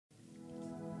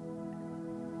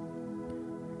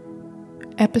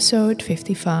Episode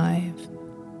 55,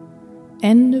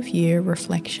 End of Year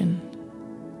Reflection,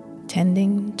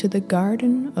 Tending to the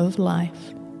Garden of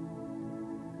Life.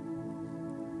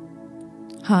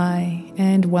 Hi,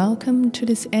 and welcome to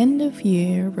this end of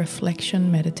year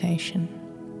reflection meditation.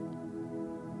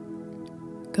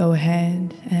 Go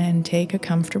ahead and take a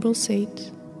comfortable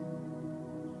seat.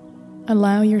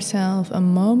 Allow yourself a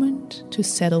moment to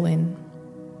settle in,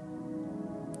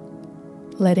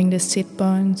 letting the sit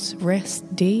bones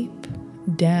rest deep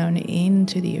down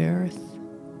into the earth.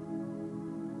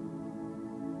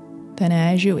 Then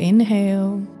as you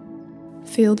inhale,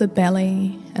 fill the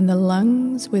belly and the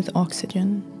lungs with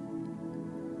oxygen.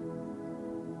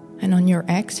 And on your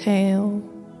exhale,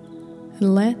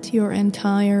 let your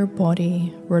entire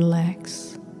body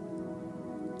relax,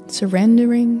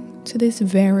 surrendering to this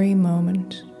very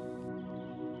moment.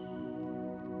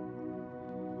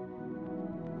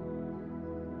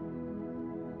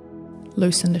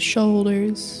 Loosen the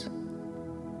shoulders,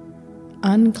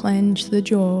 unclench the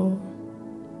jaw,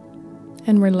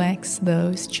 and relax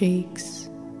those cheeks.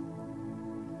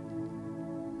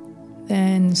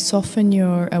 Then soften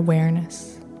your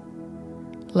awareness,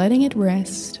 letting it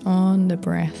rest on the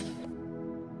breath.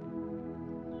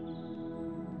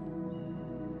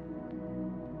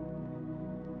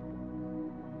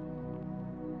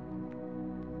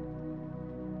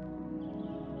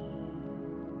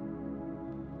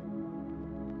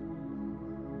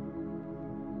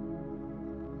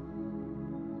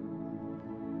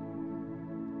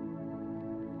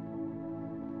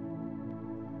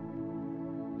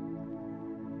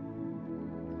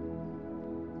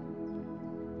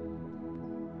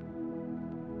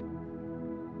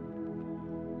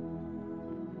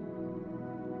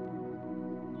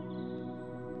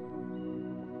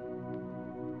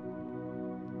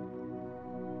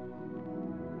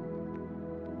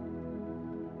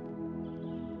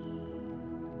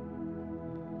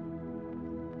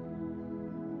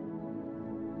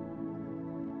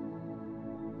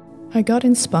 I got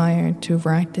inspired to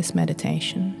write this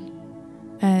meditation,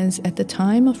 as at the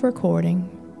time of recording,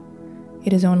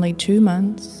 it is only 2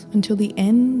 months until the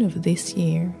end of this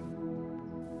year,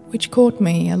 which caught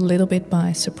me a little bit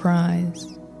by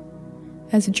surprise,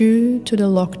 as due to the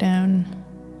lockdown,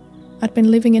 I'd been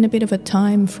living in a bit of a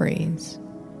time freeze,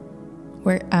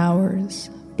 where hours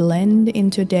blend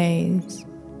into days,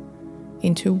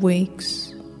 into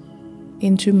weeks,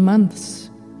 into months,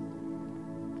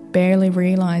 barely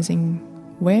realizing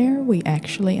where we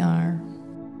actually are.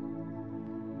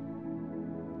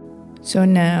 So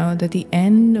now that the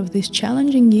end of this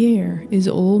challenging year is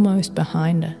almost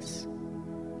behind us,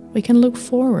 we can look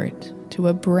forward to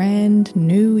a brand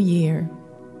new year,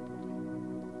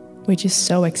 which is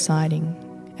so exciting,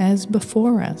 as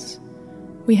before us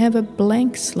we have a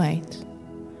blank slate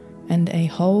and a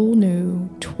whole new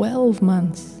 12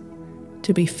 months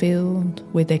to be filled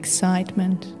with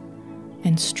excitement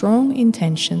and strong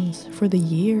intentions for the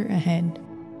year ahead.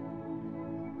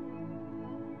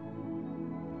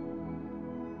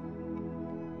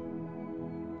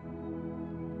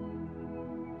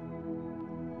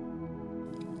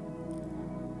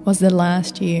 Was the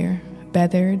last year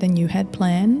better than you had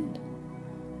planned?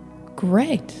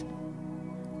 Great!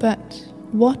 But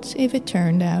what if it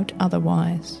turned out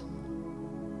otherwise?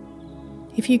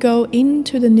 If you go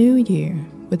into the new year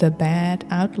with a bad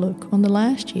outlook on the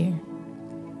last year,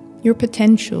 your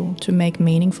potential to make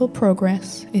meaningful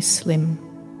progress is slim.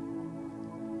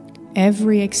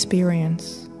 Every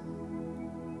experience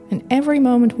and every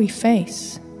moment we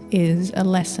face is a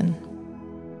lesson.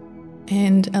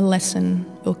 And a lesson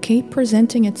will keep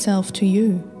presenting itself to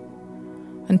you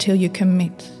until you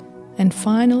commit and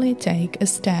finally take a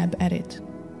stab at it.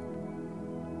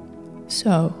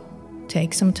 So,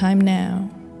 take some time now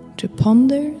to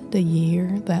ponder the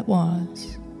year that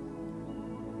was.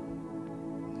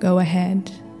 Go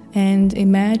ahead and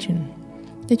imagine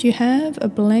that you have a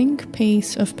blank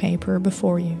piece of paper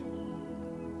before you.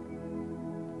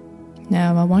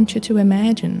 Now I want you to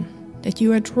imagine that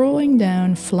you are drawing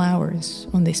down flowers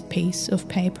on this piece of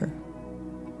paper.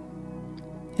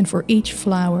 And for each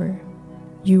flower,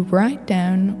 you write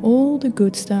down all the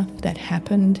good stuff that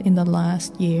happened in the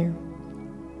last year.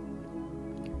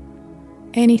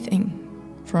 Anything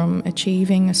from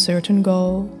achieving a certain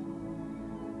goal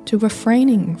to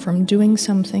refraining from doing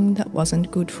something that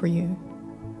wasn't good for you.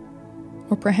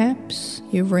 Or perhaps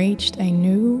you've reached a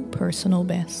new personal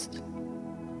best.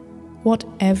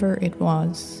 Whatever it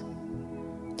was,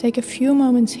 take a few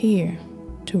moments here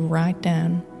to write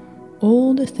down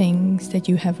all the things that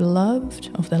you have loved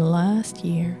of the last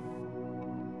year.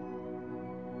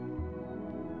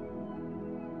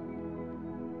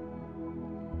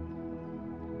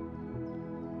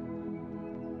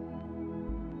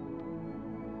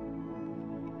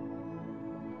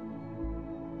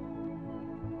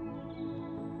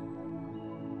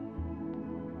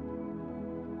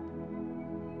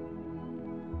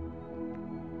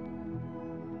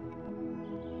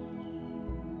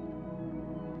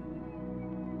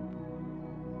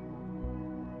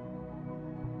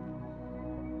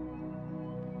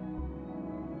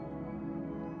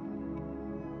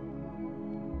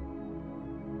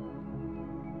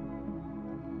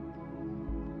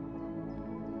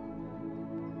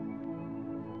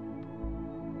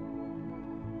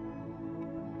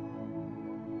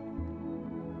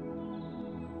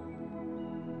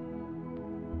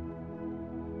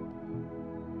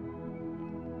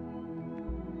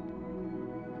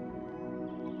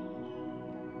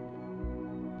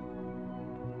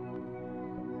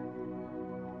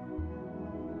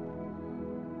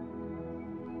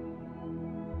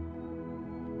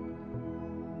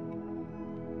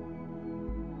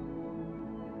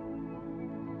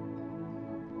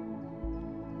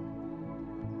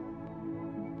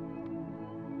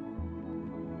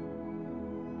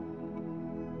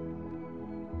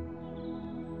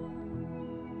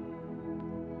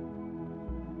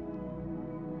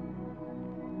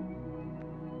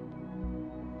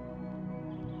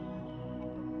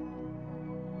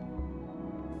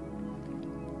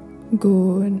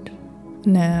 Good.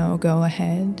 Now go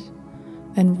ahead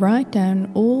and write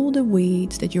down all the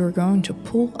weeds that you're going to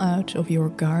pull out of your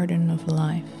garden of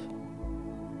life.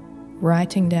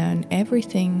 Writing down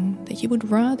everything that you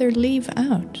would rather leave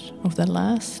out of the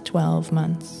last 12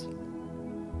 months.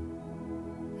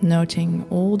 Noting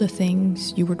all the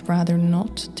things you would rather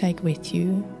not take with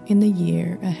you in the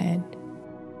year ahead.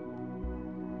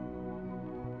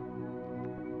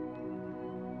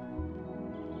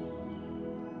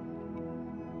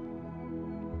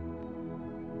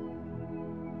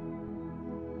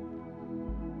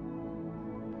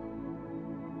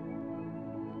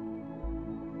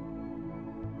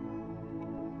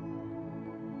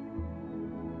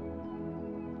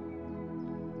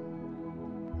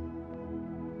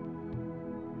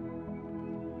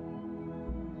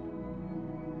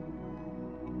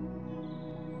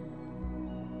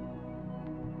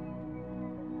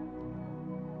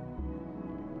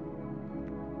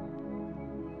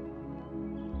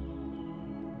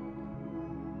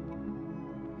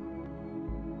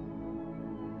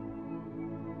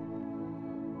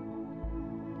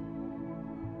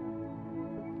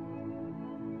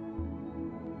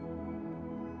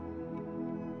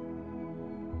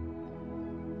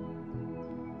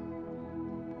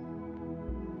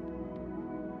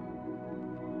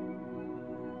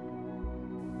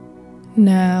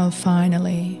 Now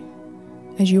finally,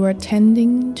 as you are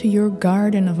tending to your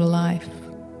garden of life,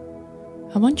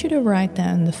 I want you to write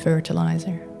down the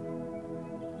fertilizer,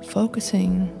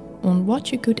 focusing on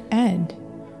what you could add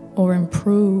or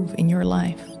improve in your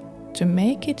life to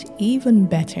make it even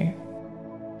better.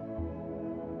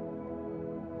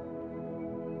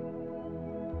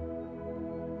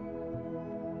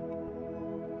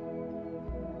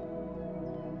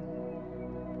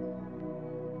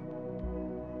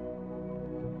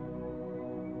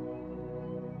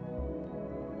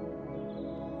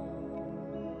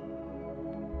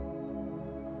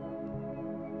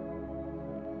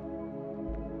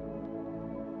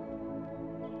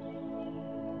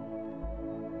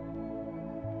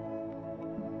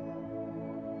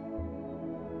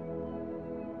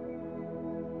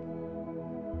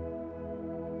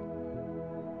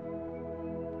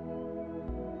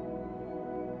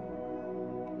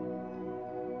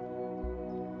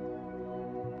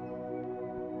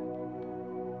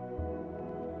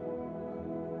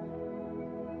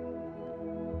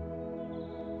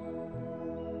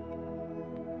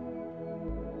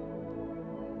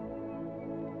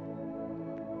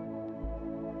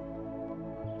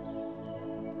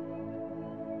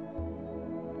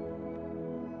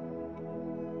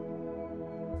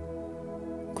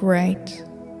 Great.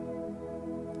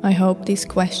 I hope these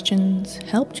questions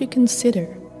helped you consider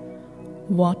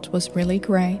what was really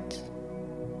great,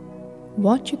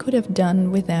 what you could have done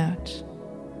without,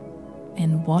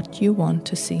 and what you want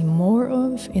to see more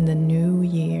of in the new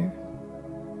year.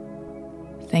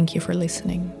 Thank you for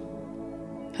listening.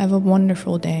 Have a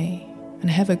wonderful day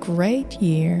and have a great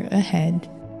year ahead.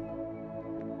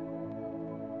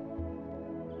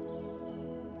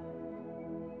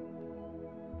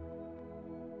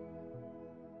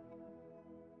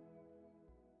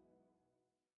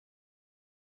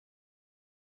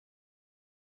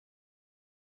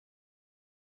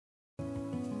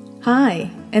 Hi,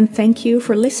 and thank you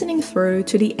for listening through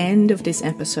to the end of this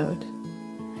episode.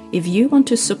 If you want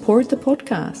to support the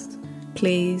podcast,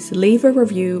 please leave a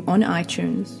review on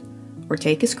iTunes or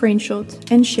take a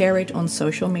screenshot and share it on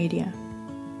social media.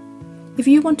 If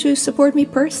you want to support me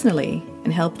personally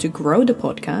and help to grow the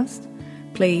podcast,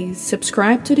 please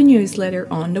subscribe to the newsletter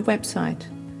on the website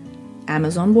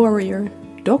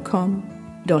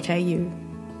amazonwarrior.com.au.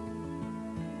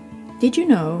 Did you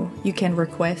know you can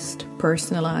request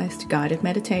personalized guided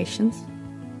meditations?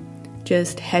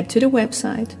 Just head to the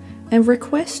website and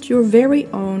request your very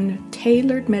own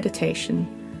tailored meditation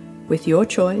with your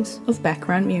choice of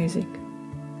background music.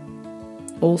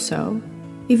 Also,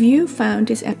 if you found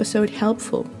this episode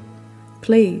helpful,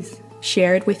 please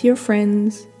share it with your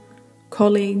friends,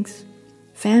 colleagues,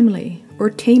 family, or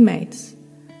teammates,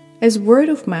 as word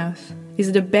of mouth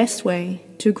is the best way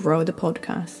to grow the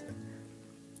podcast.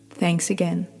 Thanks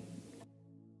again.